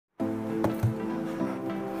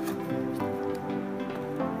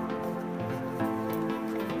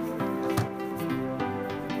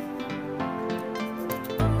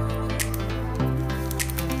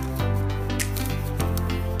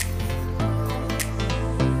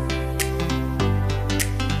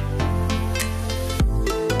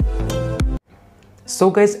So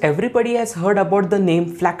guys, everybody has heard about the name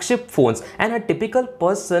flagship phones, and a typical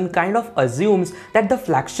person kind of assumes that the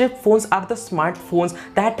flagship phones are the smartphones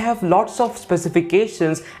that have lots of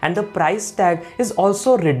specifications and the price tag is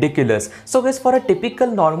also ridiculous. So guys, for a typical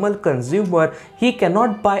normal consumer, he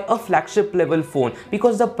cannot buy a flagship level phone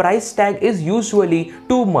because the price tag is usually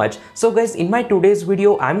too much. So guys, in my today's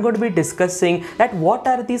video, I'm going to be discussing that what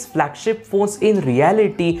are these flagship phones in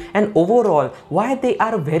reality and overall why they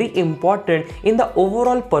are very important in the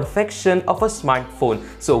overall perfection of a smartphone.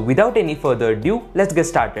 So without any further ado, let's get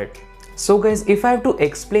started. So guys, if I have to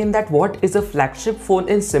explain that what is a flagship phone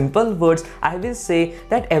in simple words, I will say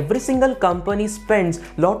that every single company spends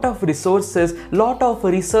lot of resources, lot of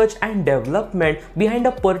research and development behind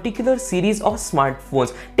a particular series of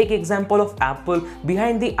smartphones. Take example of Apple.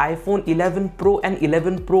 Behind the iPhone 11 Pro and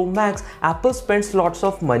 11 Pro Max, Apple spends lots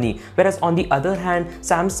of money, whereas on the other hand,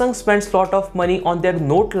 Samsung spends lot of money on their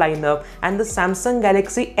Note lineup and the Samsung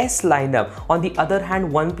Galaxy S lineup. On the other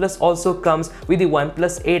hand, OnePlus also comes with the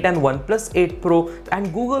OnePlus 8 and OnePlus 8 Pro,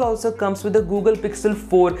 and Google also comes with the Google Pixel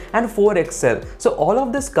 4 and 4 XL. So all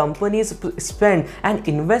of these companies spend and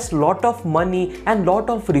invest lot of money and lot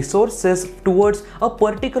of resources towards a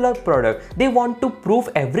particular product. They want to prove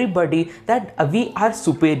everybody that we are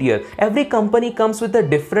superior. Every company comes with a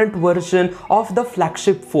different version of the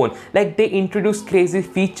flagship phone. Like they introduce crazy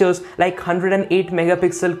features like 108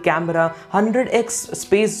 megapixel camera, 100x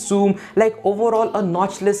space zoom, like overall a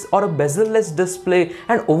notchless or a bezel-less display,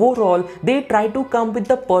 and overall they try to come with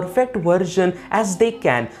the perfect version as they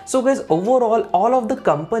can. So guys, overall all of the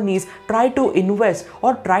companies try to invest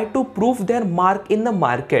or try to prove their mark in the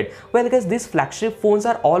market. Well guys, these flagship phones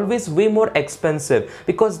are always way more expensive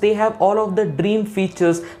because they have all of the dream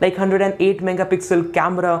features like 108 megapixel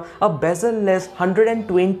camera, a bezel-less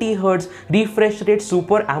 120 Hz refresh rate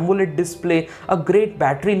super AMOLED display, a great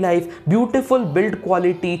battery life, beautiful build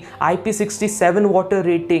quality, IP67 water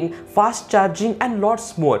rating, fast charging and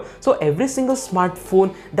lots more. So every single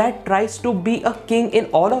smartphone that tries to be a king in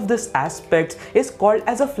all of these aspects is called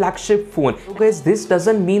as a flagship phone. So guys, this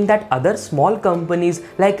doesn't mean that other small companies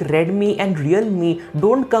like Redmi and Realme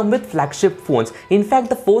don't come with flagship phones. In fact,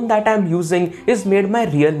 the phone that I'm using is made by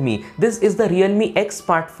Realme. This is the Realme X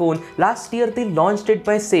smartphone. Last year they launched it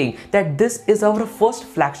by saying that this is our first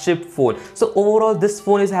flagship phone. So overall this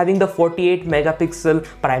phone is having the 48 megapixel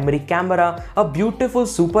primary camera, a beautiful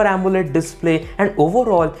super AMOLED display, and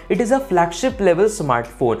overall it is a flagship level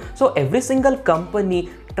smartphone. So every single company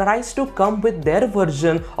tries to come with their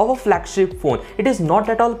version of a flagship phone. It is not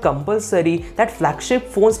at all compulsory that flagship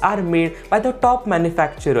phones are made by the top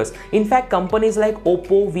manufacturers. In fact, companies like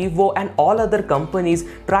Oppo, Vivo and all other companies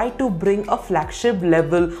try to bring a flagship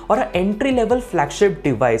level or an entry level flagship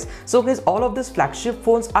device. So guys, all of these flagship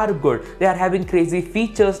phones are good. They are having crazy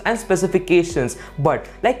features and specifications, but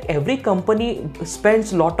like every company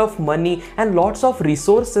spends lot of money and lots of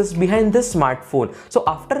resources behind this smartphone. So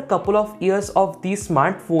after a couple of years of these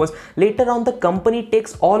smartphones, later on the company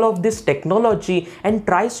takes all of this technology and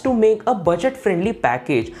tries to make a budget friendly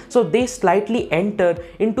package. So they slightly enter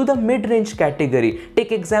into the mid-range category.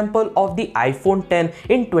 Take example of the iPhone 10.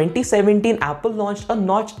 In 2017, Apple launched a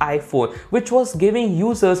notch iPhone which was giving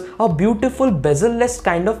users a beautiful bezel-less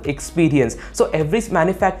kind of experience. So every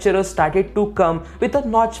manufacturer started to come with a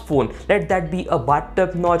notch phone. Let that be a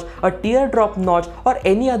bathtub notch, a teardrop notch, or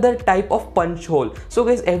any other type of punch hole. So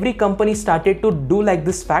guys, every company started to do like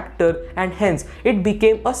this factor, and hence it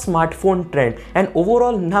became a smartphone trend. And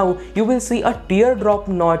overall now you will see a teardrop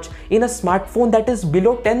notch in a smartphone that is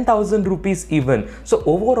below 10,000 rupees even. So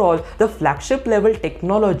overall the flagship level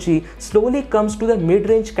technology slowly comes to the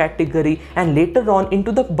mid-range category and later on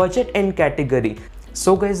into the budget end category.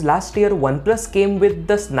 So guys, last year OnePlus came with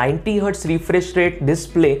this 90 Hz refresh rate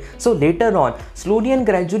display. So later on, slowly and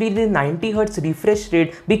gradually the 90 Hz refresh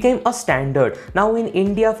rate became a standard. Now in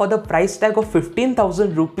India, for the price tag of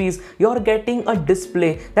 15,000 rupees, you're getting a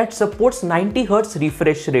display that supports 90 Hz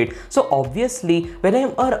refresh rate. So obviously,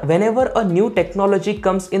 whenever a new technology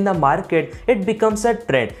comes in the market, it becomes a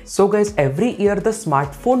trend. So guys, every year the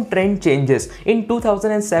smartphone trend changes. In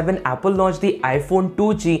 2007, Apple launched the iPhone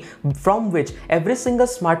 2G, from which every single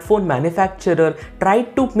smartphone manufacturer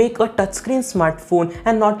tried to make a touchscreen smartphone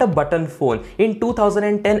and not a button phone. In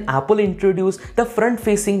 2010, Apple introduced the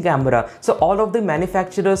front-facing camera. So all of the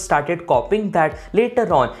manufacturers started copying that.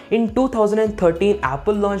 Later on, in 2013,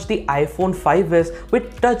 Apple launched the iPhone 5s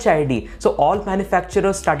with Touch ID. So all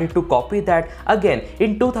manufacturers started to copy that. Again,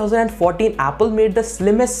 in 2014, Apple made the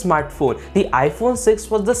slimmest smartphone. The iPhone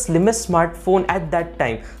 6 was the slimmest smartphone at that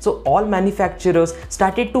time. So all manufacturers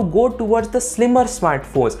started to go towards the slimmer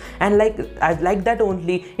smartphones. And like that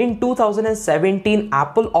only, in 2017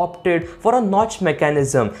 Apple opted for a notch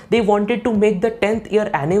mechanism. They wanted to make the 10th year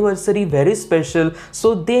anniversary very special,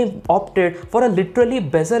 so they opted for a literally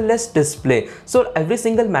bezel-less display. So every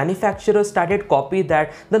single manufacturer started copy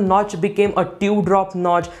that. The notch became a dewdrop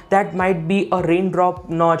notch, that might be a raindrop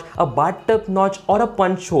notch, a bathtub notch, or a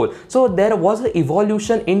punch hole. So there was an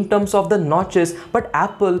evolution in terms of the notches, but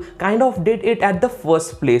Apple kind of did it at the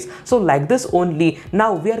first place. So like this only,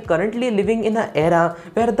 now we are currently living in an era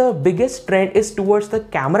where the biggest trend is towards the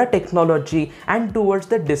camera technology and towards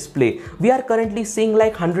the display. We are currently seeing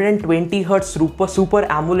like 120 Hz super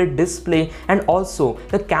AMOLED display, and also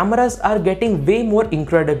the cameras are getting way more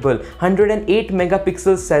incredible. 108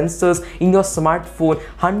 megapixel sensors in your smartphone,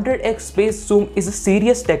 100x space zoom is a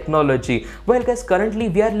serious technology. Well guys, currently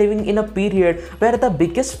we are living in a period where the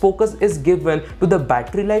biggest focus is given to the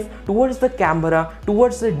battery life, towards the camera,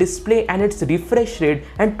 towards the display and its refresh rate,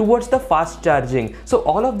 and towards the fast charging. So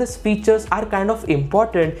all of these features are kind of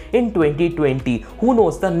important in 2020. Who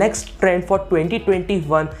knows, the next trend for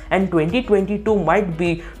 2021 and 2022 might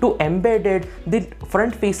be to embed the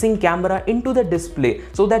front facing camera into the display,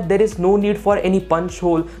 so that there is no need for any punch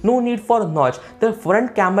hole, no need for notch. The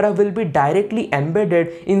front camera will be directly embedded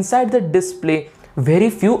inside the display. Very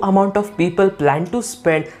few amount of people plan to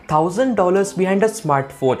spend $1,000 behind a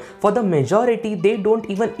smartphone. For the majority, they don't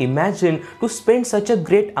even imagine to spend such a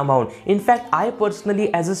great amount. In fact, I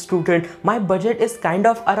personally as a student, my budget is kind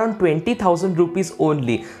of around 20,000 rupees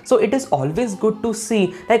only. So it is always good to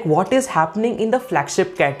see like what is happening in the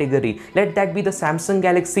flagship category. Let that be the Samsung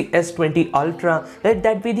Galaxy S20 Ultra, let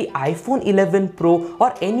that be the iPhone 11 Pro,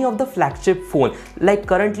 or any of the flagship phone. Like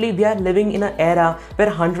currently we are living in an era where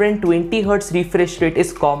 120 Hz refresh rate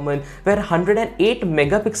is common, where 108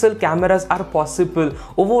 megapixel cameras are possible.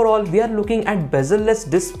 Overall, we are looking at bezel-less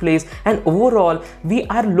displays, and overall we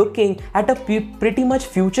are looking at a pretty much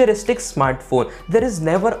futuristic smartphone. There is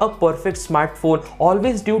never a perfect smartphone,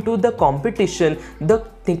 always due to the competition. The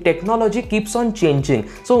technology keeps on changing,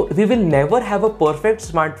 so we will never have a perfect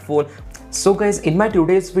smartphone. So guys, in my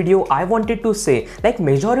today's video, I wanted to say like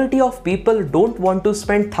majority of people don't want to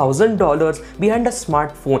spend $1,000 behind a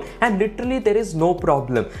smartphone, and literally there is no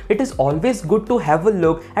problem. It is always good to have a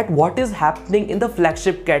look at what is happening in the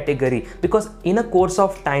flagship category, because in a course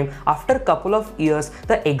of time, after a couple of years,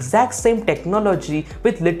 the exact same technology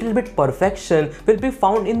with little bit perfection will be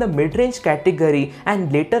found in the mid-range category,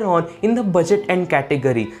 and later on in the budget end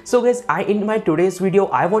category. So guys, in my today's video,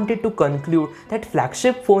 I wanted to conclude that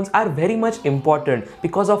flagship phones are very much important.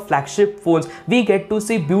 Because of flagship phones, we get to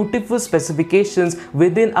see beautiful specifications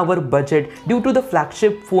within our budget. Due to the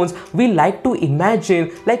flagship phones, we like to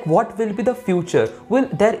imagine like what will be the future. Will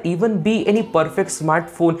there even be any perfect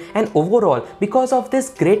smartphone? And overall, because of this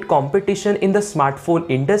great competition in the smartphone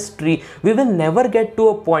industry, we will never get to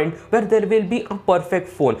a point where there will be a perfect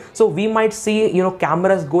phone. So we might see,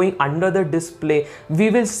 cameras going under the display.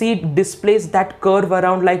 We will see displays that curve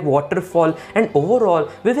around like waterfall, and overall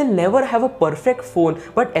we will never have a perfect phone,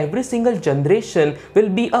 but every single generation will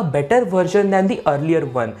be a better version than the earlier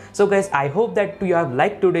one. So guys, I hope that you have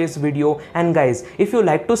liked today's video, and guys, if you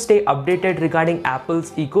like to stay updated regarding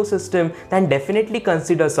Apple's ecosystem, then definitely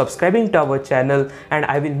consider subscribing to our channel, and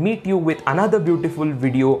I will meet you with another beautiful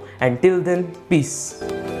video. Until then,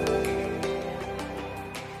 peace.